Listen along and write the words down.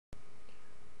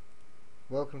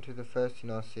Welcome to the first in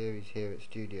our series here at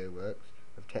Studio Works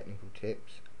of technical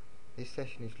tips. This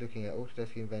session is looking at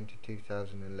Autodesk Inventor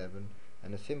 2011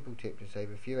 and a simple tip to save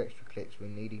a few extra clicks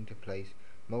when needing to place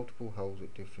multiple holes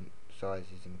at different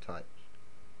sizes and types.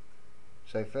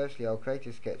 So firstly, I'll create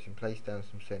a sketch and place down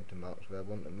some centre marks where I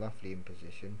want them roughly in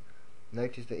position.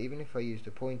 Notice that even if I use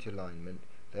the point alignment,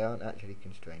 they aren't actually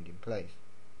constrained in place.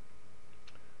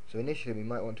 So initially we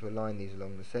might want to align these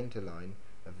along the centre line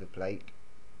of the plate.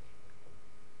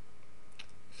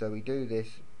 So we do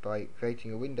this by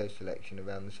creating a window selection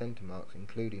around the centre marks,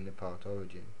 including the part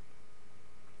origin.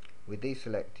 With these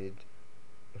selected,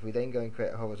 if we then go and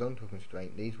create a horizontal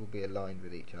constraint, these will be aligned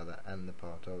with each other and the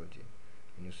part origin.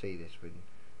 And you'll see this when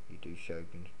you do show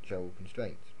all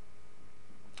constraints.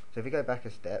 So if we go back a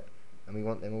step and we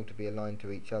want them all to be aligned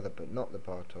to each other but not the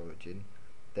part origin,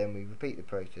 then we repeat the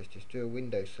process. Just do a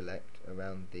window select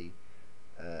around the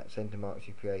centre marks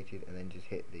you created and then just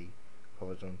hit the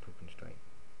horizontal constraint.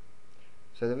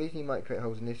 So the reason you might create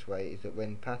holes in this way is that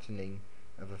when patterning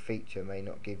of a feature may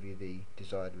not give you the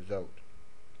desired result.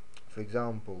 For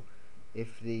example,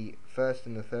 if the first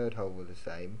and the third hole were the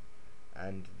same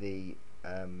and the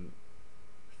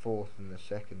fourth and the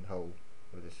second hole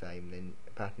were the same, then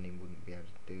patterning wouldn't be able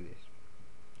to do this.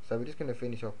 So we're just going to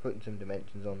finish off putting some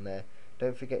dimensions on there.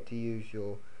 Don't forget to use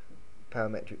your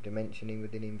parametric dimensioning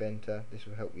within Inventor. This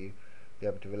will help you be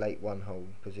able to relate one hole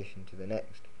position to the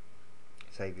next,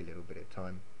 save you a little bit of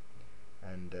time,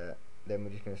 and then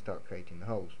we're just going to start creating the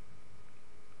holes.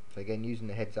 So again, using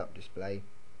the heads up display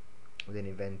within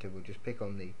Inventor, we'll just pick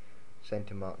on the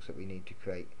centre marks that we need to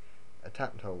create a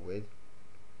tapped hole with.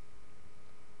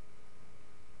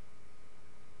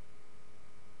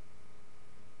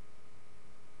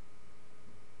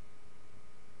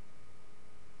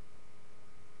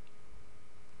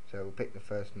 So we'll pick the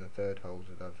first and the third holes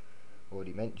that I've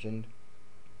already mentioned,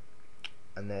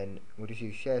 and then we'll just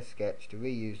use share sketch to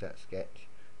reuse that sketch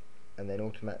and then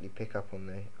automatically pick up on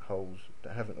the holes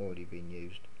that haven't already been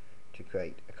used to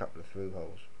create a couple of through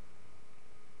holes.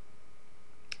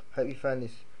 Hope you found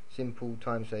this simple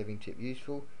time-saving tip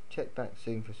useful. Check back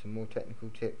soon for some more technical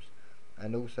tips,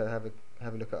 and also have a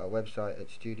look at our website at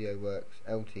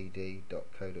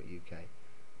studioworksltd.co.uk.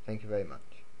 Thank you very much.